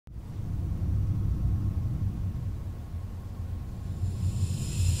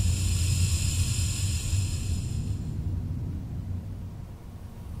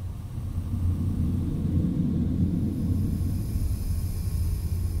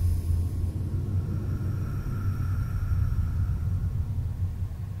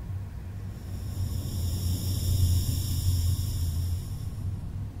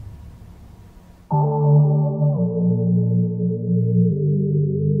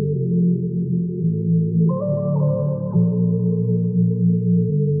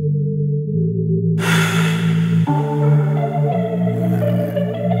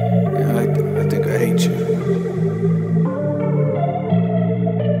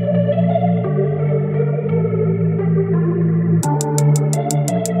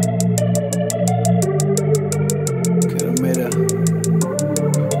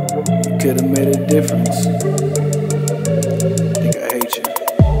difference. Think I hate you.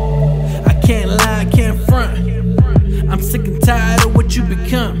 I can't lie, I can't front. I'm sick and tired of what you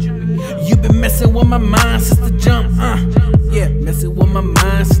become. You've been messing with my mind since the jump, yeah, messing with my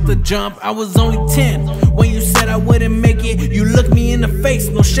mind since the jump. I was only 10 when you said I wouldn't make it. You looked me in the face,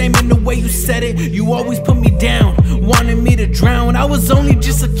 no shame in the way you said it. You always put me down, wanted me to drown. I was only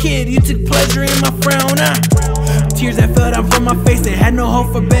just a kid, you took pleasure in my frown, Tears that fell down from my face, they had no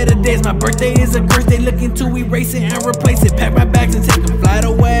hope for better days. My birthday is a curse, they looking to erase it and replace it. Pack my bags and take a flight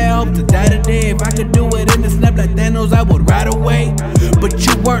away, I hope to die today. If I could do it in a snap like Thanos, I would ride away. But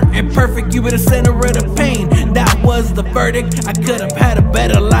you weren't imperfect, you were the center of the pain. That was the verdict, I could have had a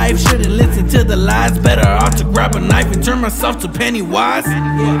better life. Shouldn't listen to the lies, better off to grab a knife and turn myself to Pennywise.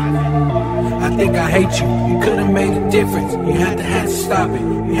 I think I hate you, you could've made a difference. You had the hands to stop it,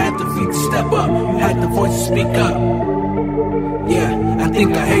 you had the feet to step up, you had the voice to speak up. Yeah, I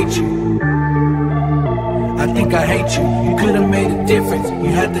think I hate you. I think I hate you, you could've made a difference.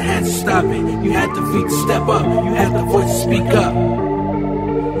 You had the hands to stop it, you had the feet to step up, you had the voice to speak up.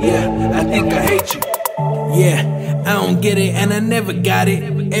 Yeah, I think I hate you. Yeah, I don't get it and I never got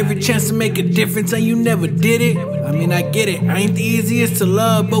it. Every chance to make a difference and you never did it. I mean, I get it, I ain't the easiest to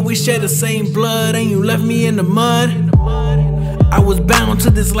love, but we share the same blood and you left me in the mud. I was bound to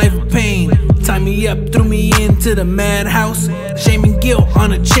this life of pain. Tied me up, threw me into the madhouse. Shame and guilt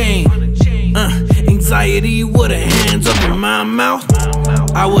on a chain. Anxiety with her hands up in my mouth.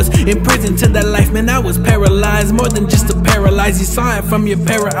 I was in prison to that life, man, I was paralyzed. More than just a paralyzed, you saw it from your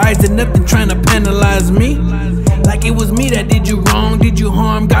pair of eyes. And nothing trying to penalize me. Like it was me that did you wrong, did you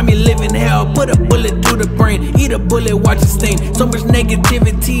harm. Got me living hell, put a bullet through the brain. Eat a bullet, watch it stain. So much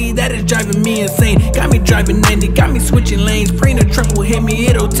negativity, that is driving me insane. Got me driving 90, got me switching lanes. Praying a truck will hit me,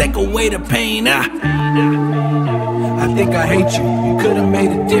 it'll take away the pain. I think I hate you, you could've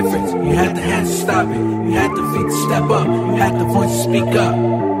made a difference. You had the hands to stop it, you had the feet to step up, you had the voice to speak up.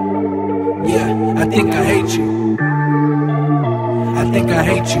 Yeah, I think I hate you. I think I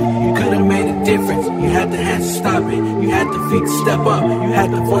hate you, you could've made a difference. You had the hands to stop it, you had the feet to step up, you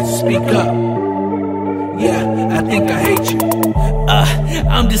had the voice to speak up. Yeah, I think I hate you.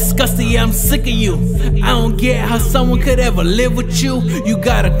 I'm disgusted, yeah, I'm sick of you. I don't get how someone could ever live with you. You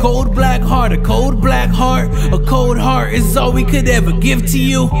got a cold black heart, a cold black heart. A cold heart is all we could ever give to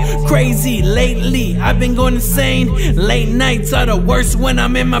you. Crazy, lately, I've been going insane. Late nights are the worst when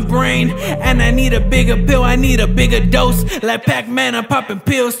I'm in my brain. And I need a bigger pill, I need a bigger dose. Like Pac-Man, I'm popping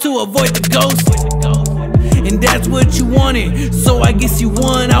pills to avoid the ghost. And that's what you wanted, so I guess you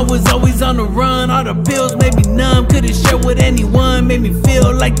won. I was always on the run, all the pills made me numb. Couldn't share with anyone, made me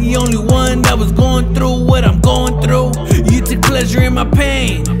feel like the only one that was going through what I'm going through. You took pleasure in my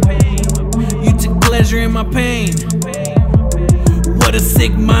pain, you took pleasure in my pain. What a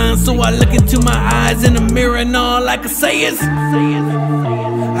sick mind, so I look into my eyes in the mirror and all I can say is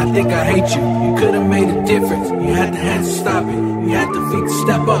I think I hate you, you could've made a difference. You had the hands to stop it, you had the feet to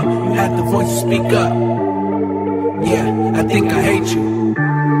step up, you had the voice to speak up. Yeah, I think I hate you.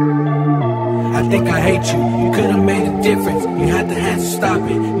 I think I hate you, you could've made a difference. You had the hands to stop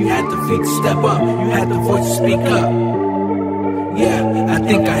it, you had the feet to step up, you had the voice to speak up. Yeah, I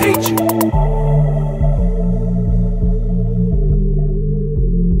think I hate you.